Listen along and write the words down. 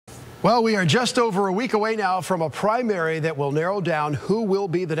Well, we are just over a week away now from a primary that will narrow down who will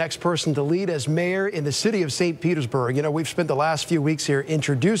be the next person to lead as mayor in the city of St. Petersburg. You know, we've spent the last few weeks here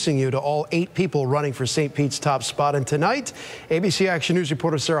introducing you to all 8 people running for St. Pete's top spot. And tonight, ABC Action News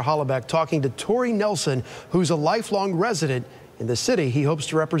reporter Sarah Hollenbeck talking to Torry Nelson, who's a lifelong resident in the city he hopes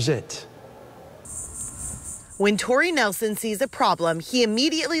to represent. When Torry Nelson sees a problem, he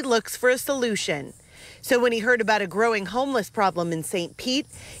immediately looks for a solution. So when he heard about a growing homeless problem in St. Pete,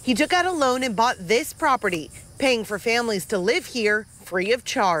 he took out a loan and bought this property, paying for families to live here free of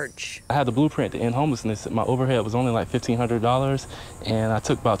charge. I had the blueprint to end homelessness. My overhead was only like $1,500, and I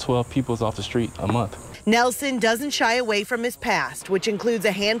took about 12 people off the street a month. Nelson doesn't shy away from his past, which includes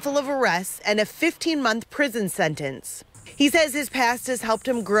a handful of arrests and a 15-month prison sentence. He says his past has helped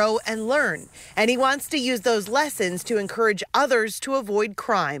him grow and learn, and he wants to use those lessons to encourage others to avoid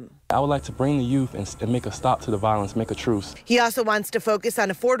crime. I would like to bring the youth and make a stop to the violence, make a truce. He also wants to focus on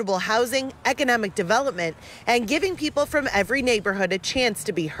affordable housing, economic development, and giving people from every neighborhood a chance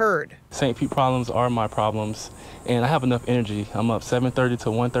to be heard. St. Pete problems are my problems, and I have enough energy. I'm up 7:30 to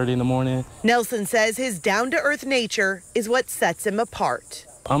 1:30 in the morning. Nelson says his down-to-earth nature is what sets him apart.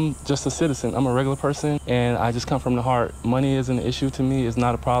 I'm just a citizen. I'm a regular person, and I just come from the heart. Money isn't an issue to me. It's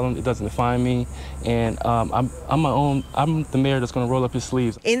not a problem. It doesn't define me. And I'm the mayor that's going to roll up his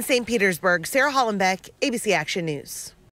sleeves. In St. Petersburg, Sarah Hollenbeck, ABC Action News.